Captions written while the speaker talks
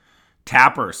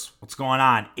Tappers, what's going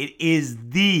on? It is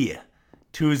the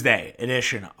Tuesday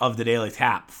edition of the Daily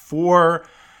Tap for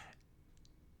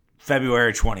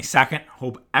February 22nd.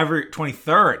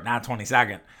 23rd, not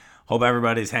 22nd. Hope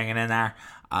everybody's hanging in there.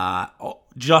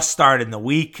 Just started the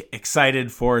week. Excited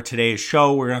for today's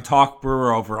show. We're going to talk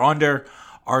Brewer over under.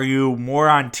 Are you more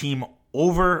on team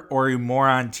over or are you more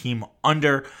on team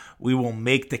under? We will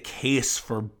make the case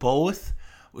for both.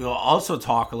 We will also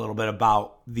talk a little bit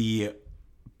about the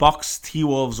Bucks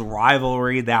T-Wolves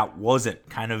rivalry that wasn't,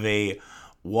 kind of a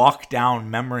walk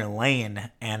down memory lane,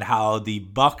 and how the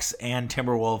Bucks and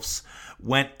Timberwolves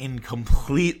went in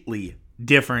completely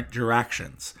different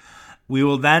directions. We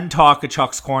will then talk a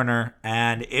Chuck's Corner,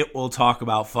 and it will talk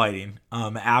about fighting.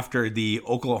 After the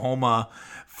Oklahoma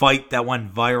fight that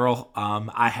went viral,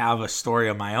 I have a story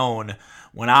of my own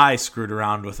when I screwed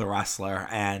around with a wrestler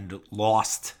and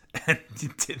lost. And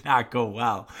it did not go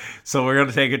well. So we're going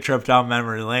to take a trip down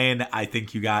memory lane. I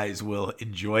think you guys will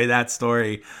enjoy that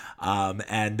story.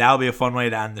 And that'll be a fun way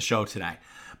to end the show today.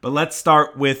 But let's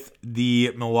start with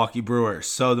the Milwaukee Brewers.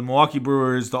 So the Milwaukee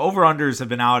Brewers, the over-unders have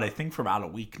been out, I think, for about a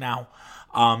week now.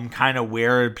 Kind of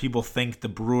where people think the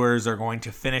Brewers are going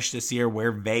to finish this year,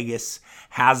 where Vegas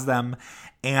has them.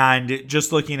 And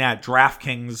just looking at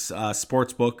DraftKings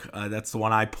Sportsbook, that's the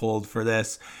one I pulled for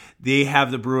this, they have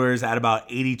the Brewers at about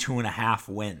 82.5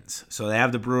 wins. So they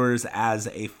have the Brewers as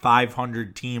a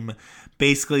 500 team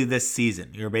basically this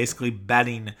season. You're basically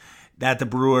betting that the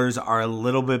Brewers are a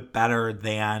little bit better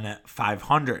than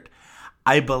 500.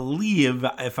 I believe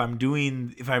if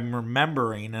I'm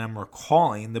remembering and I'm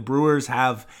recalling, the Brewers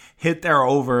have hit their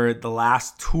over the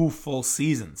last 2 full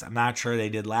seasons. I'm not sure they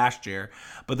did last year,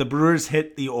 but the Brewers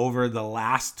hit the over the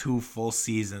last 2 full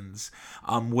seasons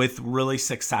with really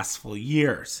successful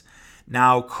years.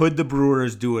 Now, could the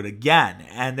Brewers do it again?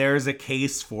 And there's a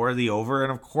case for the over,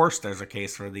 and of course there's a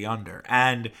case for the under.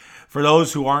 And for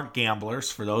those who aren't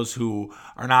gamblers, for those who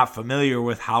are not familiar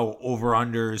with how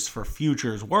over-unders for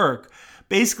futures work,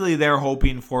 basically they're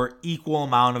hoping for equal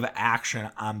amount of action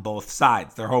on both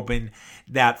sides. They're hoping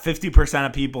that 50%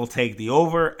 of people take the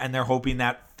over, and they're hoping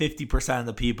that 50% of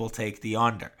the people take the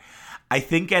under. I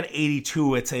think at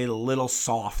 82, it's a little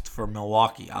soft for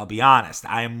Milwaukee. I'll be honest.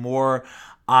 I am more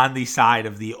on the side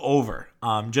of the over,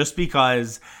 just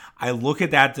because I look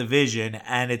at that division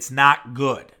and it's not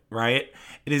good, right?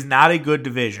 It is not a good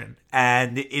division,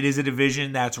 and it is a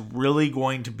division that's really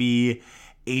going to be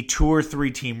a 2 or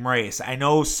 3 team race. I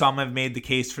know some have made the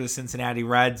case for the Cincinnati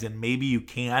Reds, and maybe you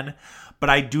can, but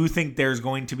I do think there's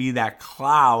going to be that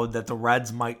cloud that the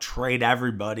Reds might trade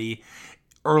everybody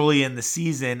early in the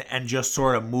season and just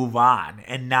sort of move on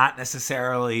and not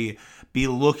necessarily be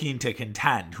looking to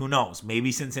contend. Who knows?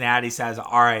 Maybe Cincinnati says,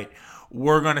 all right,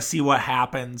 we're going to see what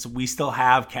happens. We still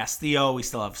have Castillo. We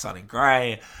still have Sonny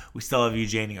Gray. We still have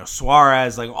Eugenio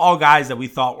Suarez, like all guys that we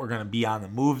thought were going to be on the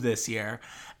move this year.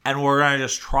 And we're going to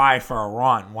just try for a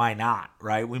run. Why not,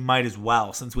 right? We might as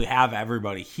well. Since we have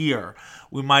everybody here,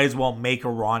 we might as well make a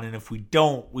run. And if we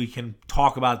don't, we can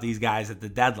talk about these guys at the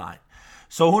deadline.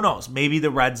 So who knows? Maybe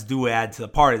the Reds do add to the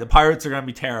party. The Pirates are going to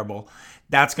be terrible.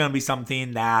 That's going to be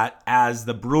something that, as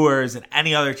the Brewers and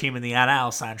any other team in the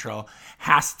NL Central,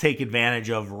 has to take advantage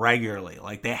of regularly.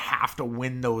 Like, they have to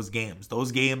win those games.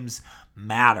 Those games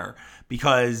matter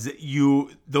because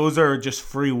those are just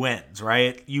free wins,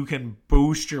 right? You can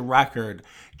boost your record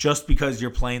just because you're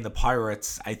playing the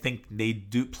Pirates. I think they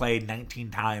do play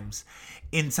 19 times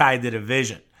inside the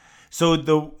division. So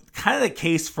the kind of the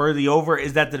case for the over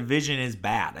is that the division is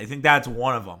bad. I think that's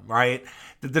one of them, right?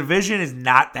 The division is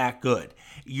not that good.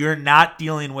 You're not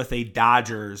dealing with a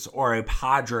Dodgers or a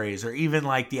Padres or even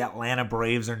like the Atlanta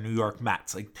Braves or New York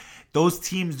Mets. Like, those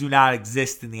teams do not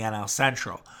exist in the NL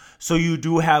Central. So you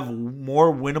do have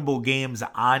more winnable games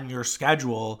on your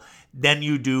schedule than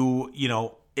you do,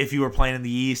 if you were playing in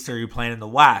the East or you're playing in the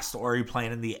West or you're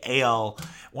playing in the AL,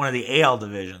 one of the AL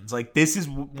divisions. Like, this is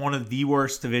one of the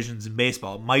worst divisions in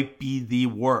baseball. It might be the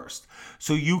worst.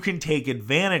 So you can take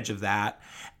advantage of that.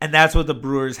 And that's what the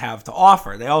Brewers have to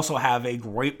offer. They also have a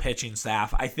great pitching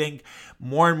staff. I think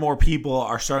more and more people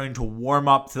are starting to warm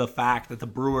up to the fact that the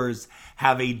Brewers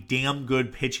have a damn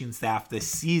good pitching staff this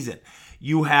season.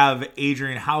 You have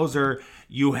Adrian Hauser,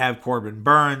 you have Corbin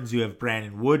Burns, you have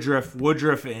Brandon Woodruff.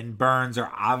 Woodruff and Burns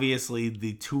are obviously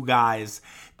the 2 guys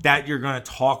that you're going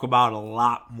to talk about a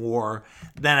lot more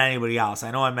than anybody else. I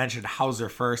know I mentioned Hauser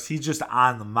first. He's just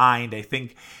on the mind. I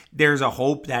think there's a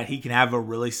hope that he can have a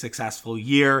really successful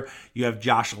year. You have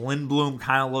Josh Lindblom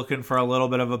kind of looking for a little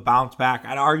bit of a bounce back.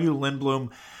 I'd argue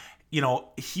Lindblom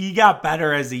he got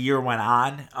better as the year went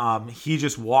on. He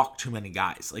just walked too many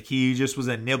guys. Like, he just was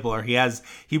a nibbler.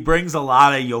 He brings a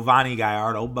lot of Giovanni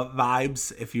Gallardo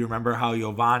vibes. If you remember how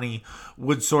Giovanni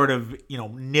would sort of,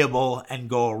 nibble and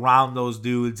go around those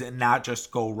dudes and not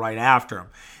just go right after him.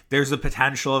 There's a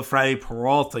potential of Freddie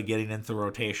Peralta getting into the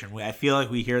rotation. I feel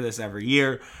like we hear this every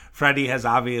year. Freddie has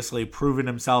obviously proven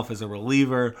himself as a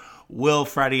reliever. Will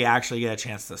Freddie actually get a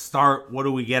chance to start? What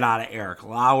do we get out of Eric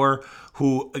Lauer,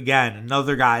 who, again,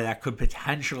 another guy that could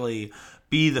potentially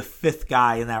be the fifth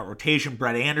guy in that rotation?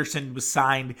 Brett Anderson was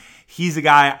signed. He's a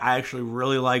guy I actually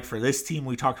really like for this team.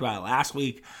 We talked about it last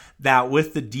week, that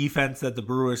with the defense that the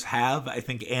Brewers have, I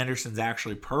think Anderson's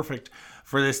actually perfect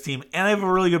for this team. And they have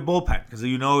a really good bullpen because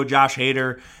Josh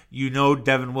Hader,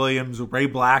 Devin Williams, Ray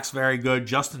Black's very good.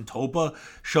 Justin Topa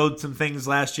showed some things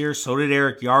last year. So did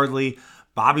Eric Yardley.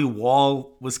 Bobby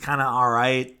Wall was kind of all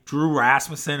right. Drew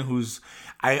Rasmussen, who's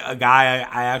a guy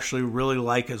I actually really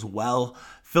like as well.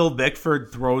 Phil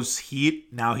Bickford throws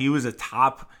heat. Now, he was a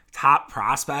top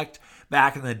prospect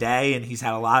back in the day, and he's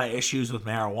had a lot of issues with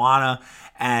marijuana,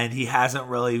 and he hasn't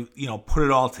really, put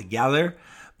it all together.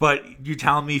 But you're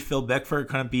telling me Phil Bickford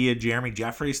couldn't be a Jeremy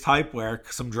Jeffries type where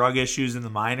some drug issues in the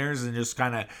minors and just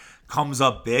kind of comes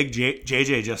up big?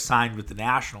 JJ just signed with the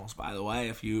Nationals, by the way,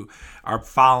 if you are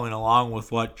following along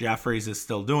with what Jeffries is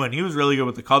still doing. He was really good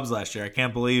with the Cubs last year. I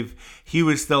can't believe he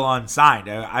was still unsigned.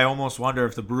 I almost wonder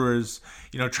if the Brewers,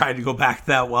 tried to go back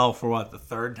that well for the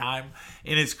third time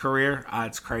in his career.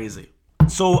 It's crazy.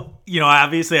 So,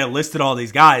 obviously I listed all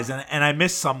these guys and I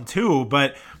missed some too,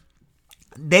 but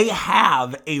they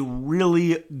have a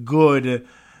really good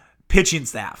pitching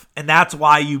staff, and that's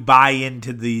why you buy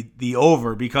into the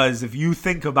over, because if you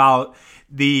think about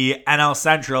the NL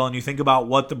Central and you think about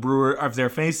what the Brewers, if they're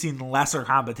facing lesser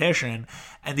competition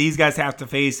and these guys have to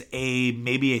face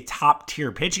maybe a top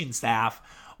tier pitching staff,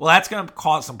 well, that's going to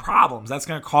cause some problems. That's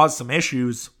going to cause some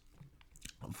issues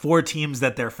for teams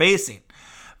that they're facing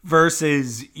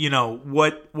versus,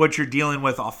 what you're dealing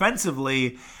with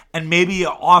offensively. And maybe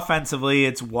offensively,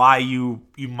 it's why you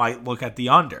might look at the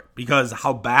under, because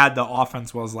how bad the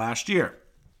offense was last year.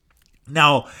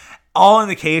 Now, all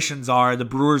indications are the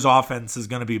Brewers' offense is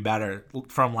going to be better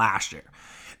from last year.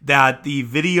 That the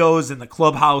videos in the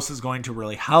clubhouse is going to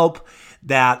really help.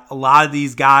 That a lot of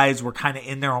these guys were kind of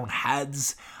in their own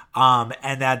heads.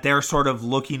 And that they're sort of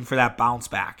looking for that bounce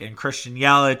back. And Christian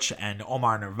Yelich and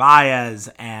Omar Narvaez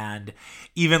and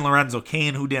even Lorenzo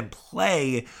Cain, who didn't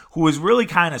play, who was really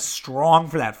kind of strong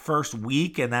for that first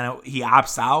week, and then he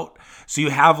opts out. So you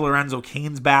have Lorenzo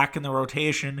Cain's back in the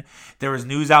rotation. There was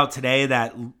news out today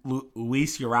that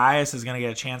Luis Urias is going to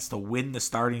get a chance to win the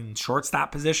starting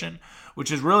shortstop position,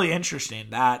 which is really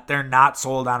interesting that they're not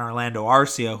sold on Orlando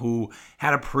Arcia, who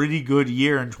had a pretty good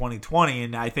year in 2020.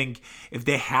 And I think if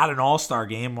they had an all-star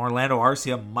game, Orlando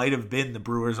Arcia might have been the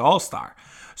Brewers all-star.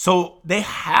 So they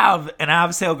have, and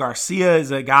Avisail Garcia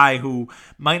is a guy who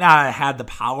might not have had the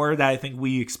power that I think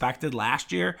we expected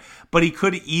last year, but he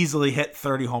could easily hit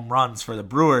 30 home runs for the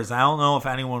Brewers. I don't know if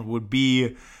anyone would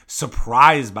be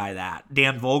surprised by that.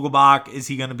 Dan Vogelbach, is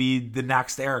he going to be the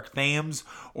next Eric Thames,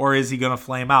 or is he going to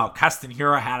flame out? Keston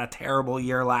Hiura had a terrible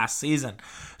year last season.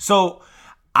 So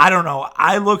I don't know.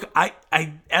 I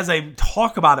as I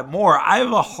talk about it more, I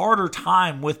have a harder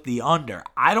time with the under.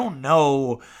 I don't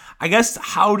know. I guess,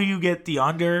 how do you get the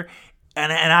under?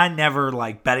 And I never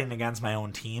like betting against my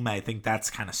own team. I think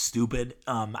that's kind of stupid.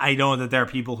 I know that there are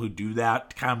people who do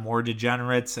that, kind of more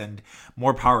degenerates, and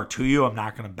more power to you. I'm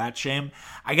not going to bet shame.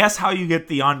 I guess how you get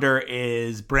the under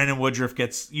is Brandon Woodruff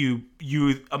gets, you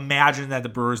imagine that the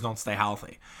Brewers don't stay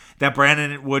healthy, that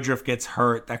Brandon Woodruff gets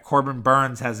hurt, that Corbin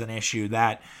Burns has an issue,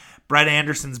 that Brett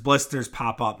Anderson's blisters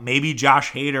pop up, maybe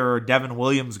Josh Hader or Devin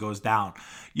Williams goes down.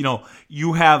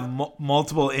 You have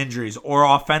multiple injuries, or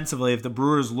offensively, if the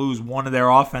Brewers lose one of their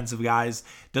offensive guys,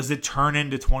 does it turn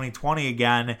into 2020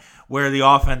 again where the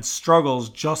offense struggles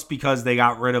just because they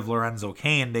got rid of Lorenzo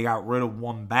Cain, they got rid of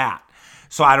one bat?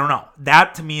 So I don't know.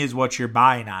 That to me is what you're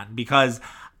buying on, because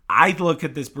I look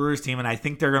at this Brewers team and I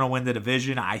think they're going to win the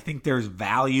division. I think there's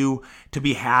value to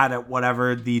be had at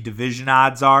whatever the division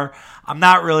odds are. I'm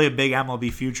not really a big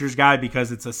MLB futures guy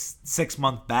because it's a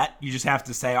 6-month bet. You just have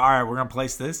to say, all right, we're going to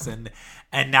place this and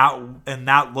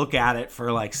not look at it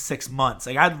for like 6 months.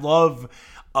 Like, I'd love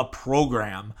a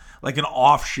program, like an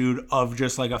offshoot of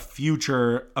just like a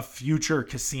future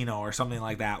casino or something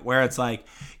like that, where it's like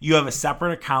you have a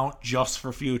separate account just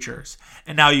for futures,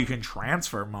 and now you can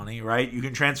transfer money, right? You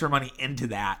can transfer money into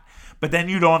that, but then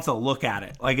you don't have to look at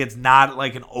it. Like, it's not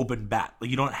like an open bet. Like,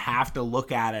 you don't have to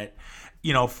look at it,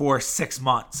 for 6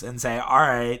 months and say, all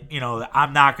right,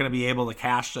 I'm not going to be able to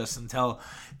cash this until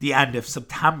the end of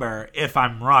September if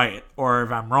I'm right or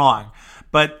if I'm wrong.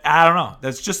 But I don't know.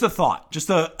 That's just a thought,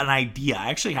 just an idea. I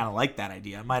actually kind of like that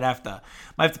idea. I might have to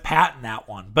patent that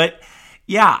one. But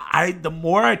yeah, the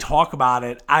more I talk about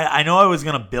it, I know I was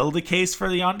going to build a case for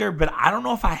the under, but I don't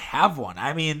know if I have one.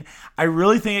 I mean, I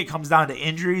really think it comes down to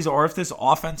injuries or if this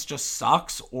offense just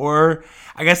sucks. Or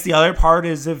I guess the other part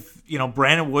is if,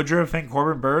 Brandon Woodruff and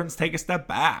Corbin Burns take a step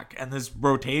back and this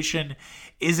rotation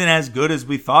isn't as good as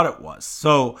we thought it was.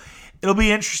 So it'll be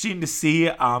interesting to see.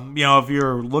 If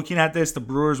you're looking at this, the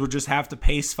Brewers would just have to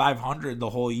pace 500 the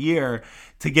whole year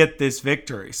to get this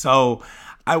victory. So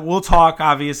I will talk,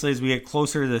 obviously, as we get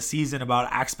closer to the season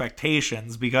about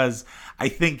expectations, because I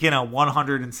think in a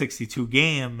 162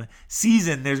 game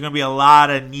season, there's going to be a lot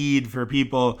of need for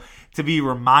people to be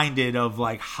reminded of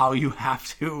like how you have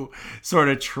to sort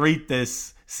of treat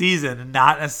this season, and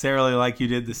not necessarily like you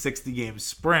did the 60 game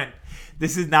sprint.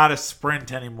 This is not a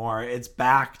sprint anymore. It's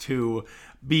back to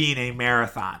being a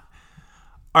marathon.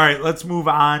 All right, let's move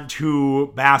on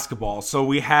to basketball. So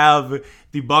we have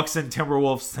the Bucks and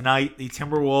Timberwolves tonight. The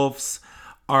Timberwolves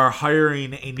are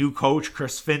hiring a new coach.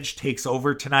 Chris Finch takes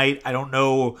over tonight. I don't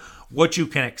know what you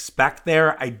can expect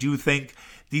there. I do think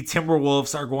the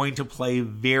Timberwolves are going to play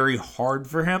very hard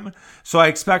for him. So I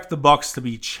expect the Bucks to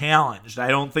be challenged. I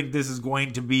don't think this is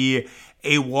going to be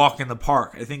a walk in the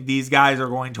park. I think these guys are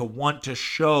going to want to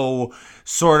show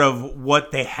sort of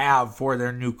what they have for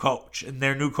their new coach. And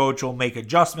their new coach will make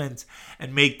adjustments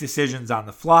and make decisions on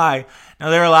the fly.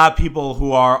 Now, there are a lot of people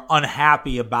who are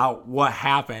unhappy about what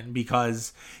happened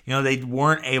because, they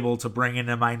weren't able to bring in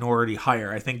a minority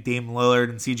hire. I think Dame Lillard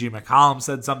and CJ McCollum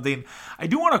said something. I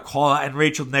do want to call it, and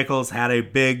Rachel Nichols had a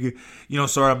big,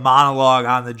 sort of monologue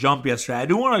on the jump yesterday. I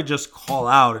do want to just call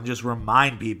out and just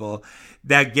remind people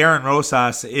that Guerin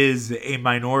Rosas is a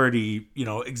minority,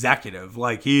 executive.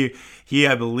 Like he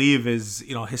I believe is,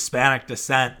 Hispanic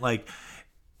descent. Like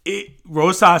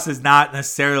Rosas is not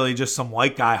necessarily just some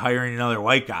white guy hiring another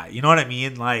white guy. You know what I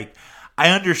mean? Like I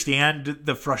understand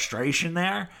the frustration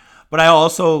there, but I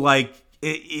also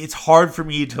it's hard for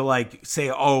me to say,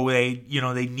 oh, they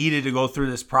needed to go through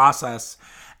this process.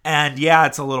 And yeah,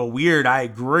 it's a little weird. I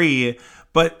agree.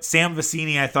 But Sam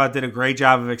Vecini, I thought, did a great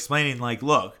job of explaining,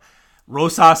 look,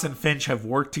 Rosas and Finch have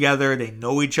worked together. They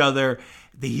know each other.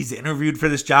 He's interviewed for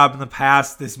this job in the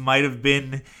past. This might have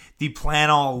been the plan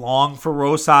all along for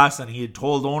Rosas, and he had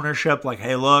told ownership,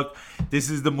 hey, look, this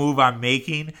is the move I'm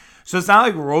making. So it's not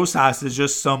like Rosas is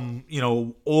just some,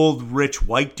 old rich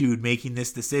white dude making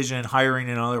this decision and hiring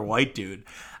another white dude.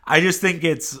 I just think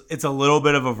it's a little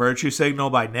bit of a virtue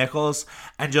signal by Nichols,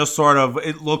 and just sort of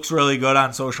it looks really good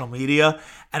on social media,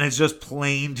 and it's just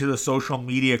playing to the social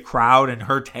media crowd, and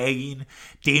her tagging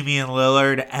Damian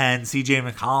Lillard and CJ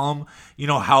McCollum,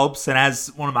 helps. And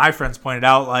as one of my friends pointed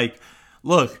out,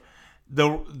 look,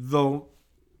 the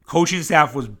coaching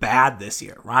staff was bad this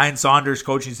year. Ryan Saunders'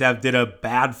 coaching staff did a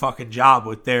bad fucking job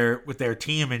with their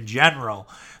team in general.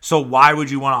 So why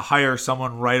would you want to hire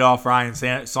someone right off Ryan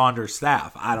Saunders'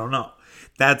 staff? I don't know.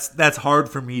 That's hard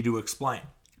for me to explain.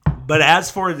 But as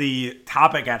for the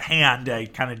topic at hand, I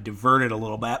kind of diverted a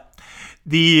little bit.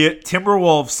 The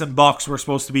Timberwolves and Bucks were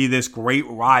supposed to be this great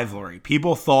rivalry.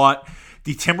 People thought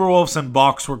the Timberwolves and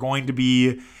Bucks were going to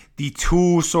be the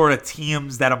two sort of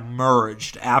teams that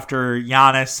emerged after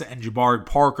Giannis and Jabari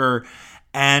Parker.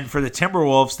 And for the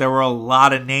Timberwolves, there were a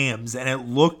lot of names, and it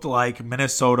looked like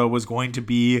Minnesota was going to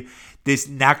be this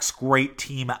next great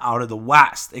team out of the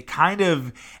West. It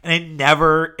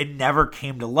never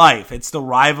came to life. It's the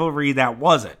rivalry that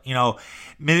wasn't.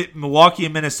 Milwaukee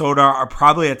and Minnesota are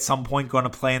probably at some point going to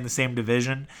play in the same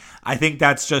division. I think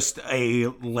that's just a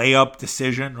layup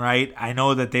decision, right? I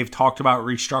know that they've talked about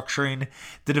restructuring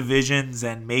the divisions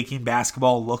and making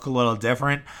basketball look a little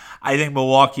different. I think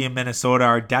Milwaukee and Minnesota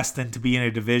are destined to be in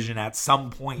a division at some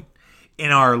point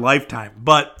in our lifetime.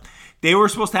 But they were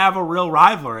supposed to have a real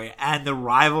rivalry, and the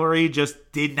rivalry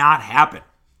just did not happen,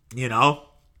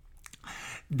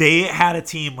 They had a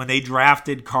team when they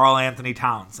drafted Karl Anthony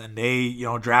Towns, and they,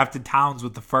 drafted Towns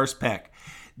with the first pick.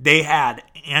 They had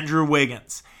Andrew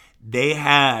Wiggins. They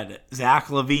had Zach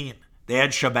LaVine. They had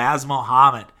Shabazz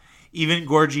Muhammad. Even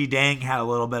Gorgie Dang had a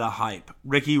little bit of hype.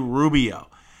 Ricky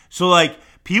Rubio. So,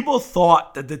 people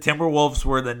thought that the Timberwolves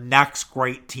were the next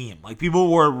great team.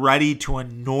 People were ready to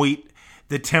anoint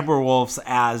the Timberwolves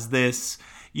as this,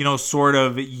 sort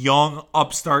of young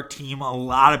upstart team. A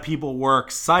lot of people were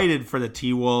excited for the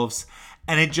T-Wolves,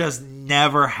 and it just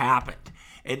never happened.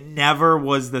 It never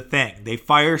was the thing. They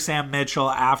fire Sam Mitchell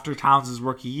after Towns'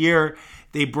 rookie year.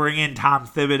 They bring in Tom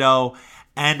Thibodeau.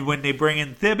 And when they bring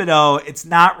in Thibodeau, it's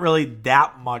not really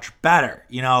that much better.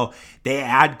 They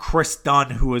add Chris Dunn,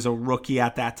 who was a rookie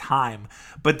at that time.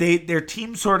 But their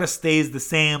team sort of stays the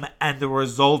same, and the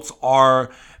results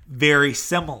are very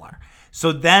similar.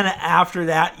 So then after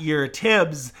that year at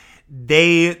Tibbs,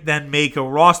 they then make a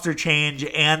roster change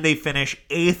and they finish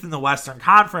 8th in the Western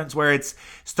Conference, where it's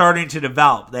starting to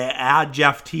develop. They add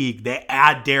Jeff Teague. They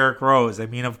add Derrick Rose. I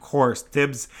mean, of course,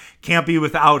 Tibbs can't be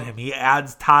without him. He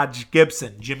adds Taj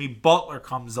Gibson. Jimmy Butler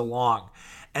comes along.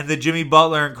 And the Jimmy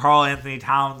Butler and Karl Anthony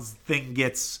Towns thing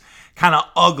gets kind of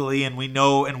ugly, and we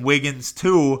know, and Wiggins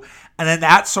too. And then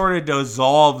that sort of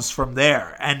dissolves from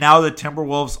there. And now the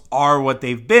Timberwolves are what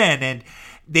they've been. And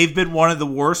they've been one of the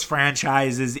worst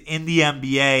franchises in the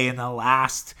NBA in the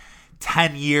last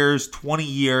 10 years, 20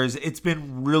 years. It's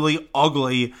been really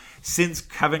ugly since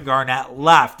Kevin Garnett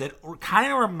left. It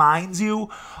kind of reminds you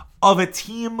of an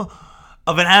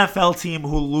NFL team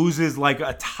who loses like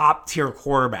a top tier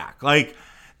quarterback. Like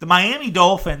the Miami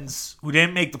Dolphins, who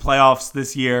didn't make the playoffs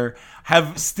this year,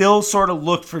 have still sort of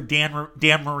looked for Dan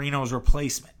Marino's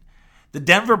replacement. The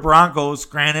Denver Broncos,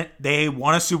 granted, they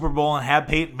won a Super Bowl and had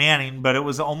Peyton Manning, but it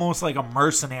was almost like a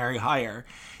mercenary hire.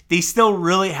 They still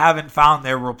really haven't found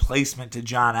their replacement to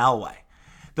John Elway.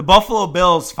 The Buffalo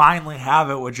Bills finally have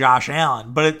it with Josh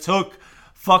Allen, but it took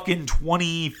fucking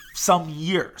 20-some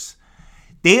years.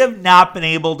 They have not been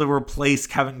able to replace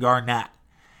Kevin Garnett.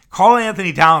 Karl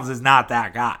Anthony Towns is not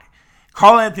that guy.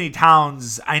 Karl Anthony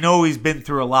Towns, I know he's been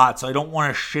through a lot, so I don't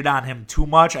want to shit on him too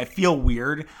much. I feel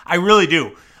weird. I really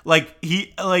do.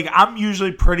 I'm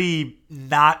usually pretty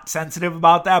not sensitive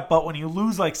about that, but when you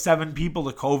lose like 7 people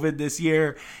to COVID this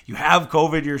year, you have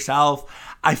COVID yourself,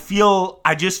 I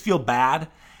just feel bad.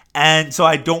 And so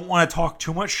I don't want to talk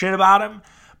too much shit about him,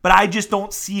 but I just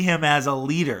don't see him as a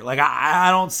leader. Like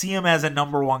I don't see him as a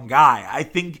number one guy. I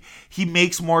think he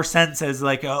makes more sense as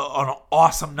like an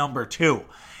awesome number 2.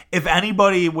 If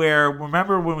anybody,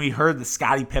 remember when we heard the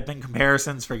Scottie Pippen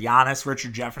comparisons for Giannis,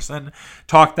 Richard Jefferson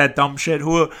talk that dumb shit,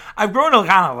 who I've grown to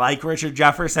kind of like Richard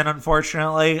Jefferson,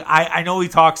 unfortunately. I know he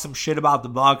talks some shit about the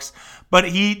Bucks, but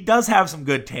he does have some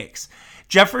good takes.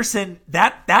 Jefferson,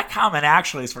 that comment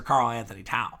actually is for Karl Anthony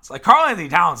Towns. Like, Karl Anthony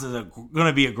Towns is going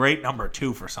to be a great number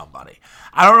 2 for somebody.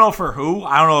 I don't know for who.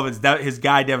 I don't know if it's his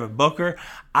guy Devin Booker.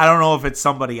 I don't know if it's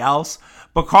somebody else.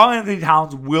 But Karl Anthony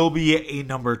Towns will be a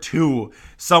number 2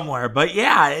 somewhere. But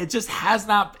yeah, it just has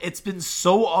not. It's been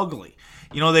so ugly.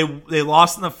 They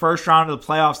lost in the first round of the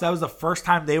playoffs. That was the first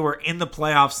time they were in the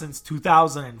playoffs since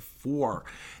 2004.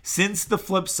 Since the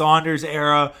Flip Saunders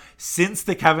era, since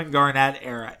the Kevin Garnett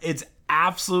era. It's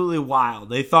absolutely wild.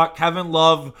 They thought Kevin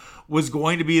Love was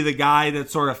going to be the guy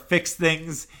that sort of fixed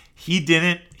things. He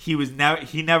didn't.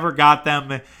 He never got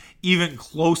them even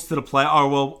close to the play. Or,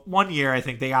 well, one year I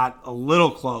think they got a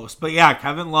little close. But yeah,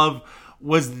 Kevin Love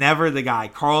was never the guy.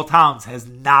 Karl Towns has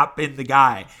not been the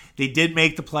guy. They did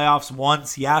make the playoffs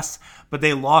once, yes, but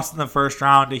they lost in the first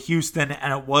round to Houston,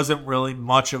 and it wasn't really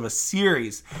much of a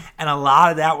series. And a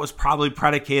lot of that was probably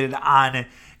predicated on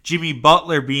Jimmy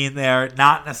Butler being there,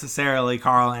 not necessarily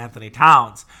Karl Anthony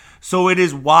Towns. So it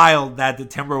is wild that the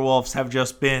Timberwolves have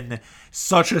just been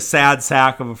such a sad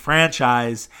sack of a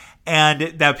franchise, and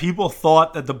that people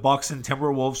thought that the Bucks and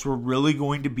Timberwolves were really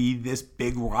going to be this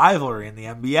big rivalry in the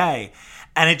NBA,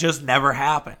 and it just never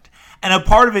happened. And a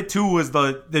part of it too was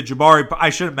the Jabari. I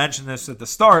should have mentioned this at the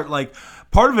start. Like,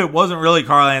 part of it wasn't really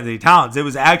Karl Anthony Towns. It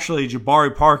was actually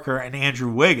Jabari Parker and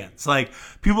Andrew Wiggins. Like,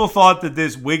 people thought that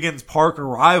this Wiggins-Parker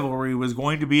rivalry was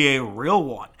going to be a real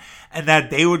one, and that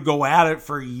they would go at it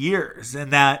for years,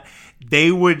 and that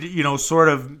they would, sort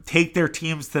of take their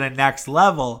teams to the next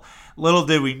level. Little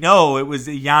did we know it was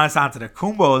Giannis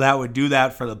Antetokounmpo that would do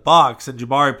that for the Bucks, and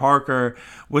Jabari Parker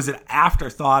was an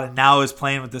afterthought and now is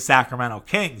playing with the Sacramento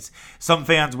Kings. Some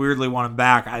fans weirdly want him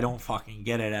back. I don't fucking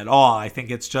get it at all. I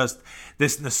think it's just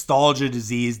this nostalgia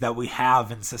disease that we have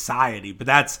in society. But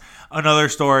that's another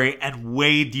story and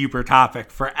way deeper topic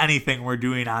for anything we're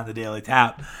doing on the Daily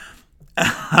Tap.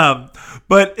 And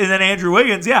then Andrew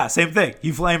Wiggins, yeah, same thing.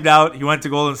 He flamed out. He went to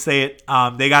Golden State.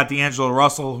 They got D'Angelo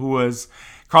Russell, who was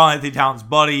Karl Anthony Towns'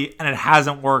 buddy, and it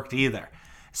hasn't worked either.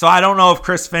 So I don't know if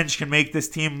Chris Finch can make this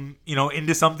team,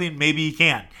 into something. Maybe he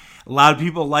can. A lot of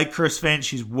people like Chris Finch.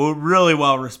 He's really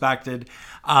well respected.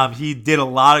 He did a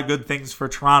lot of good things for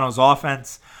Toronto's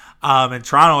offense. And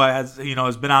Toronto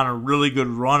has been on a really good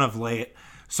run of late.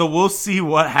 So we'll see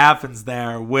what happens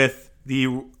there with the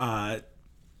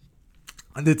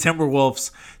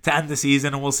Timberwolves to end the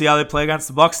season, and we'll see how they play against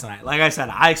the Bucks tonight. Like I said,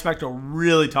 I expect a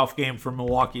really tough game for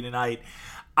Milwaukee tonight.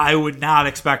 I would not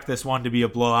expect this one to be a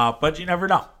blowout, but you never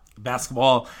know.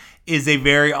 Basketball is a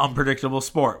very unpredictable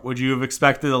sport. Would you have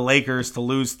expected the Lakers to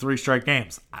lose 3 straight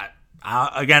games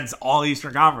against all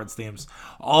Eastern Conference teams,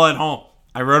 all at home?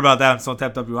 I wrote about that on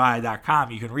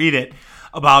StoneTapWI.com. You can read it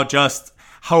about just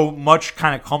how much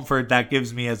kind of comfort that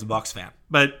gives me as a Bucks fan.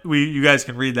 But you guys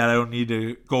can read that. I don't need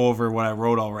to go over what I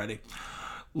wrote already.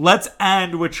 Let's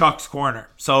end with Chuck's Corner.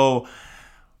 So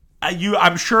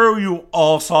I'm sure you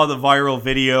all saw the viral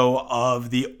video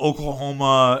of the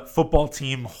Oklahoma football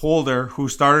team holder who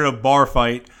started a bar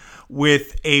fight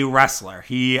with a wrestler.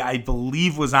 He, I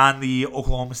believe, was on the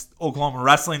Oklahoma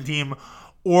wrestling team,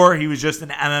 or he was just an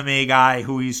MMA guy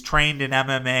who he's trained in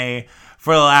MMA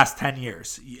for the last 10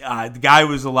 years. The guy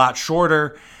was a lot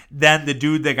shorter than the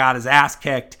dude that got his ass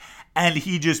kicked, and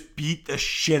he just beat the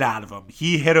shit out of him.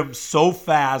 He hit him so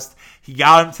fast, he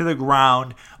got him to the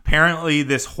ground. Apparently,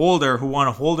 this holder, who won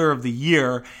a Holder of the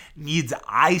Year, needs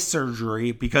eye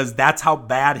surgery because that's how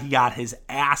bad he got his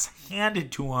ass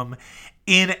handed to him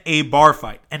in a bar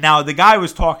fight. And now the guy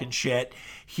was talking shit.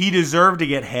 He deserved to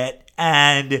get hit.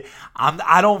 And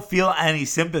I don't feel any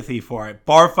sympathy for it.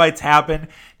 Bar fights happen.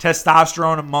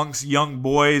 Testosterone amongst young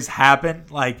boys happen.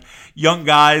 Like young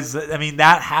guys, I mean,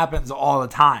 that happens all the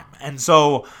time. And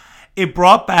so it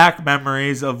brought back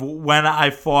memories of when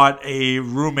I fought a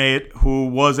roommate who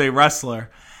was a wrestler.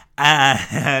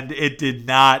 And it did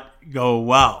not go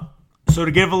well. So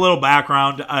to give a little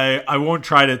background, I won't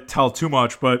try to tell too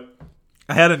much, but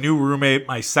I had a new roommate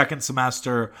my second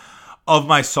semester of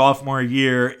my sophomore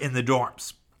year in the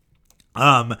dorms.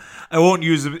 I won't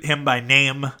use him by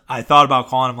name. I thought about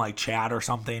calling him like Chad or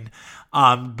something,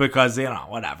 because,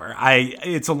 whatever.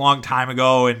 It's a long time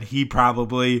ago, and he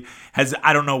probably has,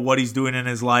 I don't know what he's doing in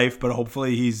his life, but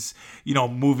hopefully he's,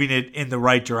 moving it in the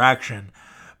right direction.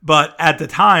 But at the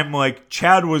time, like,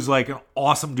 Chad was like an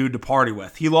awesome dude to party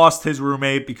with. He lost his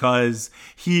roommate because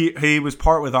he was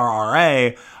part with our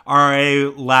RA.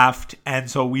 RA left, and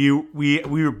so we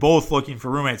were both looking for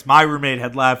roommates. My roommate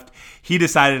had left. He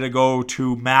decided to go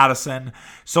to Madison.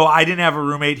 So I didn't have a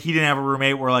roommate. He didn't have a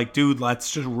roommate. We're like, dude,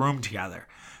 let's just room together.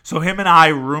 So him and I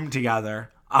roomed together.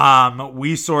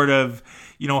 We sort of,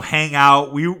 hang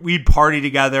out. We'd party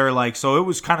together. Like, so it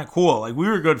was kind of cool. Like, we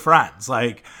were good friends.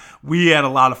 Like, we had a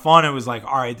lot of fun. It was like,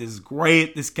 all right, this is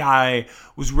great. This guy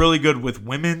was really good with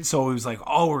women. So it was like,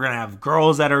 oh, we're going to have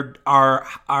girls at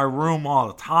our room all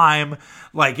the time.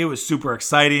 Like, it was super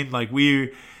exciting. Like,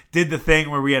 we did the thing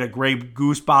where we had a Grey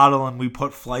Goose bottle and we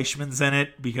put Fleischmann's in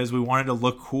it because we wanted to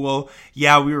look cool.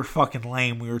 Yeah, we were fucking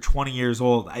lame. We were 20 years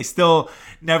old. I still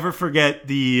never forget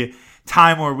the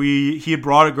time where he had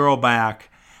brought a girl back.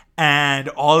 And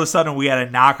all of a sudden, we had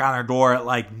a knock on our door at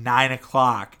like 9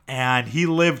 o'clock. And he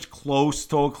lived close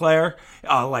to Eau Claire,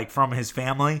 like from his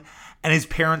family. And his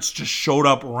parents just showed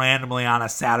up randomly on a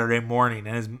Saturday morning.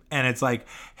 And it's like,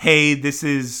 hey, this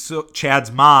is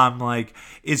Chad's mom. Like,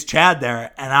 is Chad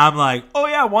there? And I'm like, oh,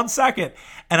 yeah, 1 second.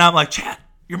 And I'm like, Chad,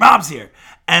 your mom's here.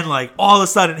 And like all of a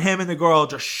sudden, him and the girl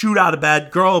just shoot out of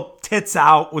bed. Girl tits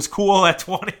out, was cool at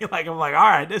 20. Like, I'm like, all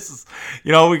right, this is,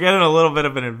 we're getting a little bit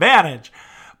of an advantage.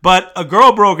 But a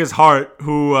girl broke his heart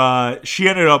who she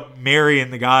ended up marrying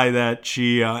the guy that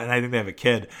she, and I think they have a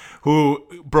kid, who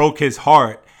broke his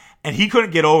heart. And he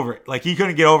couldn't get over it. Like, he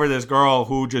couldn't get over this girl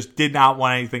who just did not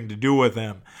want anything to do with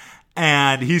him.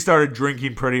 And he started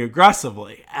drinking pretty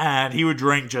aggressively. And he would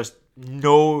drink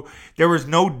there was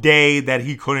no day that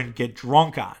he couldn't get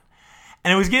drunk on.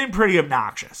 And it was getting pretty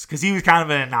obnoxious because he was kind of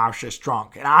an obnoxious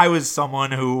drunk. And I was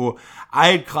someone who, I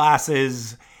had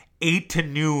classes 8 to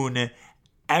noon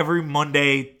every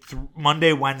Monday,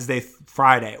 Wednesday,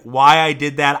 Friday. Why I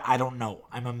did that, I don't know.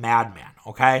 I'm a madman,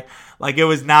 okay? Like, it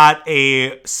was not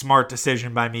a smart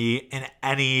decision by me in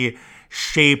any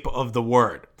shape of the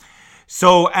word.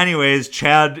 So anyways,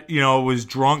 Chad, was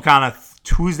drunk on a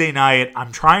Tuesday night.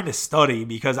 I'm trying to study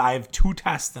because I have 2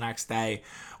 tests the next day.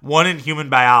 One in human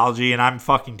biology, and I'm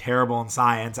fucking terrible in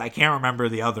science. I can't remember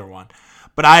the other one.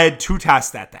 But I had 2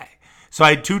 tests that day. So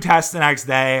I had 2 tests the next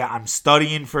day. I'm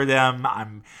studying for them.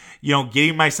 I'm,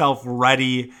 getting myself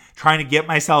ready, trying to get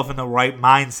myself in the right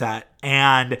mindset.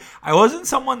 And I wasn't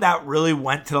someone that really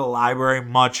went to the library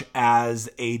much as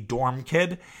a dorm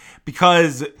kid.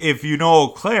 Because if you know Eau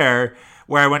Claire,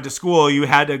 where I went to school, you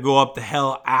had to go up the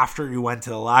hill after you went to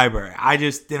the library. I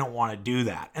just didn't want to do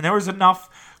that. And there was enough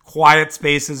quiet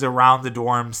spaces around the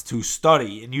dorms to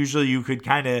study. And usually you could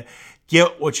kind of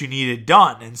get what you needed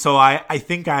done. And so I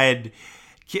think I had,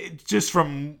 just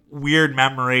from weird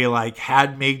memory, like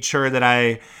had made sure that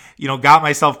I, got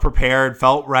myself prepared,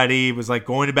 felt ready, was like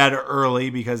going to bed early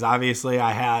because obviously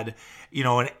I had,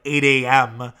 an 8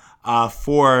 a.m.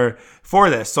 for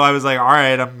this. So I was like, all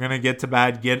right, I'm gonna get to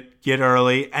bed, get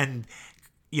early, and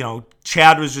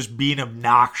Chad was just being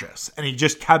obnoxious, and he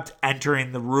just kept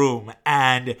entering the room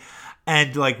and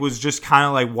like was just kind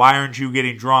of like, why aren't you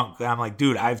getting drunk? And I'm like,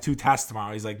 dude, I have 2 tests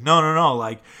tomorrow. He's like, no,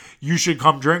 like you should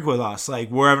come drink with us. Like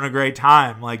we're having a great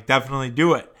time. Like definitely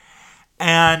do it.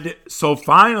 And so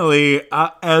finally,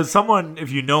 as someone,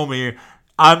 if you know me,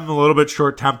 I'm a little bit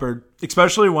short-tempered,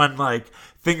 especially when like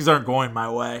things aren't going my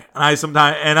way.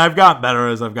 And I've gotten better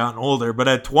as I've gotten older, but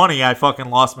at 20, I fucking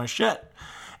lost my shit.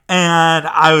 And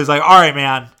I was like, all right,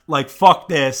 man, like fuck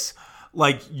this.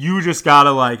 Like you just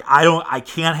gotta like, I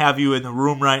can't have you in the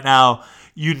room right now.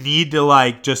 You need to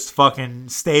like just fucking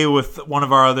stay with one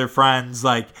of our other friends.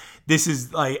 Like this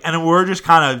is like, and we're just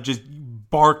kind of just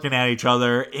barking at each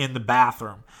other in the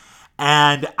bathroom.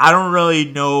 And I don't really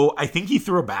know. I think he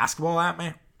threw a basketball at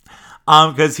me.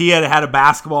 Because he had a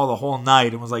basketball the whole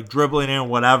night and was like dribbling in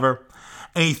whatever.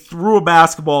 And he threw a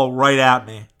basketball right at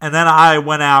me. And then I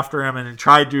went after him and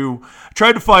tried to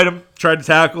fight him, tried to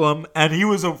tackle him. And he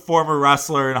was a former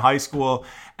wrestler in high school.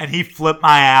 And he flipped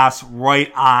my ass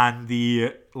right on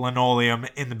the linoleum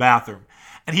in the bathroom.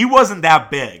 And he wasn't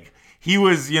that big. He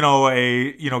was,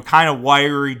 a kind of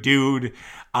wiry dude.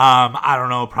 I don't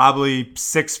know, probably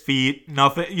 6 feet.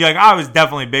 Nothing. Like I was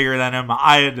definitely bigger than him.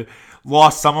 I had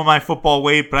lost some of my football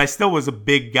weight, but I still was a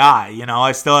big guy.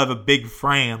 I still have a big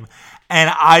frame. And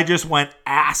I just went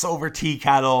ass over tea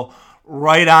kettle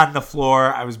right on the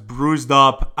floor. I was bruised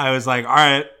up. I was like, all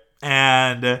right.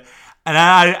 And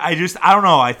I don't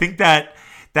know. I think that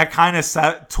kind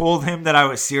of told him that I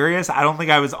was serious. I don't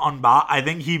think I was I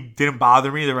think he didn't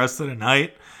bother me the rest of the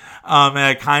night. And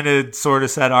I kind of sort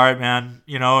of said, all right, man,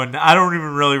 and I don't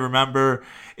even really remember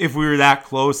if we were that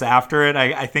close after it.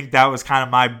 I think that was kind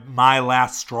of my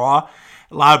last straw.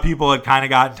 A lot of people had kind of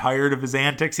gotten tired of his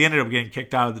antics. He ended up getting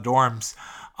kicked out of the dorms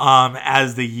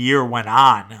as the year went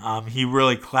on. He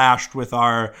really clashed with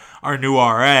our new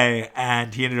RA,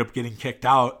 and he ended up getting kicked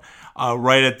out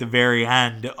right at the very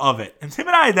end of it. And him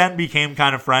and I then became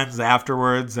kind of friends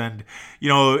afterwards, and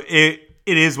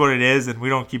it is what it is, and we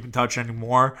don't keep in touch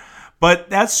anymore. But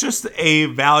that's just a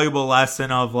valuable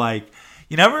lesson of like,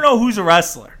 you never know who's a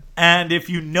wrestler. And if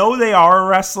you know they are a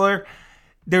wrestler,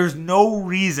 there's no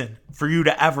reason for you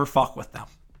to ever fuck with them.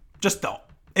 Just don't.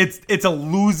 It's a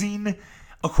losing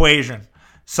equation.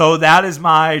 So that is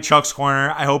my Chuck's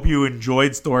Corner. I hope you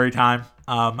enjoyed story time.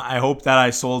 I hope that I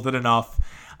sold it enough.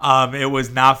 It was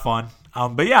not fun.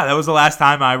 But yeah, that was the last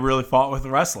time I really fought with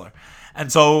a wrestler.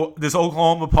 And so this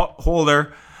Oklahoma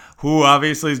holder, who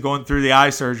obviously is going through the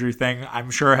eye surgery thing, I'm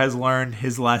sure has learned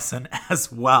his lesson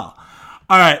as well.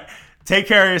 All right. Take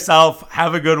care of yourself.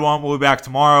 Have a good one. We'll be back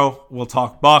tomorrow. We'll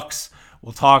talk Bucks.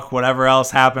 We'll talk whatever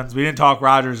else happens. We didn't talk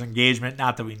Rodgers' engagement.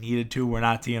 Not that we needed to. We're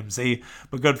not TMZ.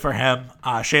 But good for him.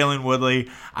 Shailene Woodley,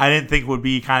 I didn't think would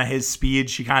be kind of his speed.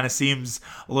 She kind of seems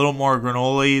a little more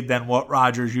granola than what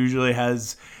Rodgers usually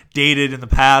has dated in the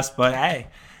past. But hey,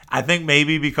 I think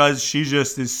maybe because she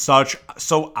just is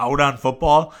so out on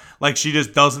football, like she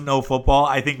just doesn't know football.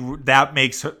 I think that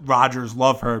makes Rodgers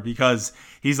love her because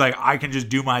he's like, I can just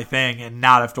do my thing and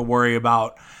not have to worry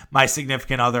about my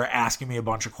significant other asking me a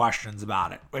bunch of questions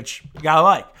about it, which you gotta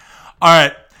like. All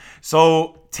right,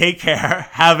 so take care.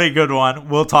 Have a good one.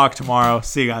 We'll talk tomorrow.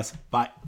 See you guys. Bye.